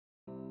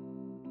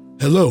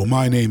Hello,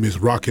 my name is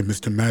Rockin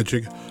Mr.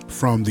 Magic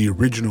from the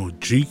original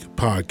Geek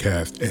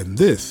podcast, and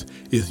this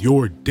is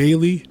your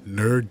Daily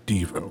Nerd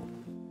Devo.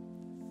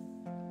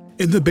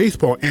 In the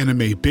baseball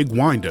anime Big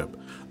Windup,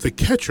 the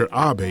catcher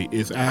Abe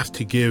is asked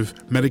to give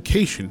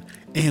medication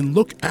and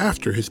look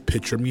after his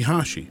pitcher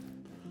Mihashi.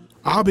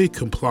 Abe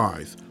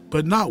complies,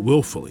 but not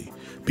willfully,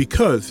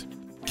 because,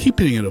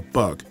 keeping it a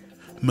buck,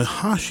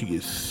 Mihashi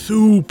is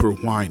super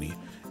whiny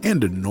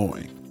and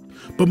annoying.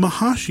 But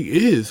Mihashi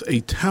is a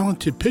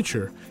talented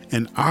pitcher,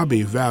 and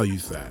Abe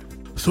values that.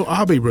 So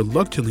Abe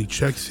reluctantly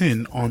checks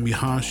in on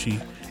Mihashi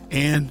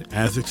and,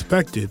 as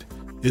expected,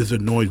 is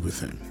annoyed with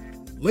him.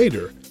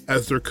 Later,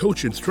 as their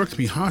coach instructs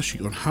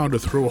Mihashi on how to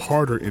throw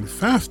harder and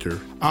faster,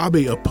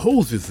 Abe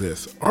opposes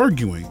this,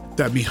 arguing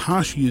that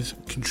Mihashi's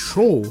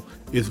control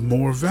is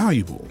more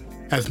valuable.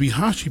 As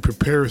Mihashi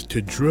prepares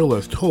to drill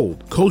as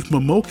told, Coach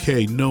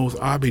Momoke knows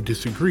Abe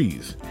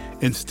disagrees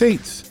and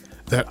states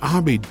that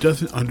Abe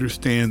doesn't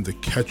understand the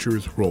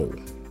catcher's role.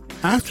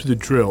 After the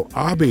drill,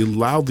 Abe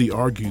loudly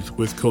argues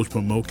with Coach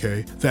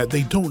Momoke that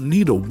they don't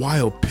need a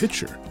wild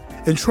pitcher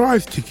and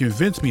tries to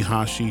convince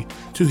Mihashi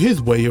to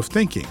his way of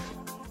thinking,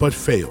 but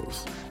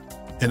fails,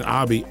 and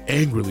Abe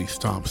angrily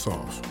stomps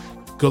off.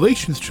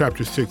 Galatians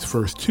chapter 6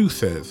 verse 2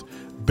 says,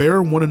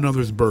 "Bear one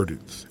another's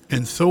burdens,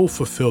 and so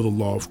fulfill the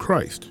law of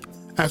Christ."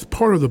 As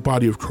part of the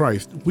body of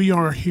Christ, we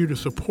are here to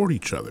support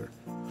each other.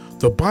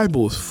 The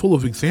Bible is full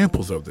of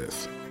examples of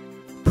this.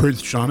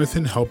 Prince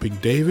Jonathan helping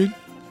David,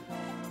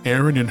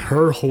 Aaron and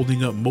Hur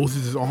holding up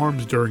Moses'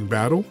 arms during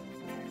battle,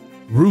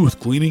 Ruth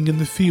gleaning in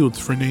the fields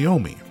for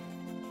Naomi.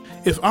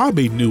 If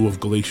Abe knew of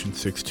Galatians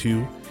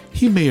 6:2,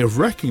 he may have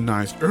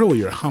recognized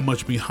earlier how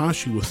much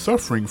Mihashi was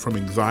suffering from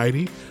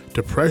anxiety,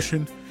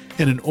 depression,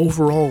 and an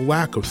overall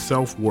lack of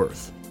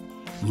self-worth.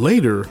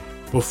 Later,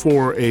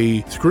 before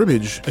a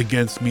scrimmage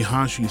against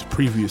Mihashi's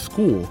previous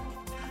school,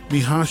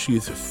 Mihashi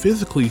is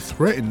physically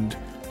threatened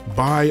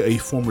by a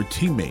former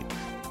teammate,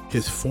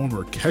 his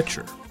former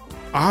catcher.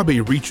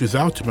 Abe reaches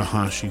out to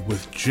Mihashi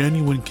with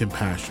genuine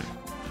compassion,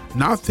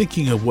 not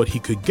thinking of what he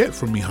could get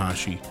from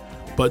Mihashi,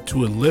 but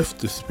to enlift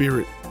the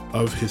spirit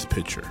of his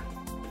pitcher.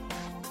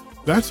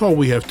 That's all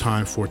we have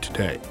time for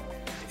today.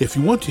 If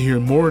you want to hear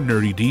more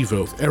Nerdy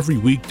Devos every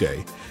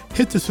weekday,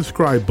 hit the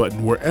subscribe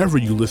button wherever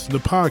you listen to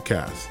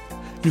podcasts.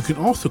 You can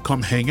also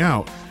come hang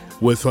out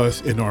with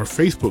us in our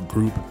Facebook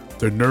group,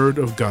 The Nerd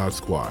of God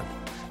Squad.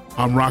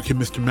 I'm Rockin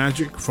Mr.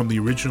 Magic from the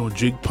original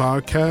Jig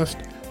podcast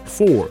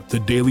for the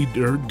Daily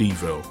Nerd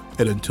Devo.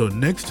 And until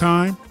next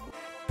time,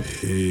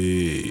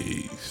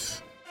 peace.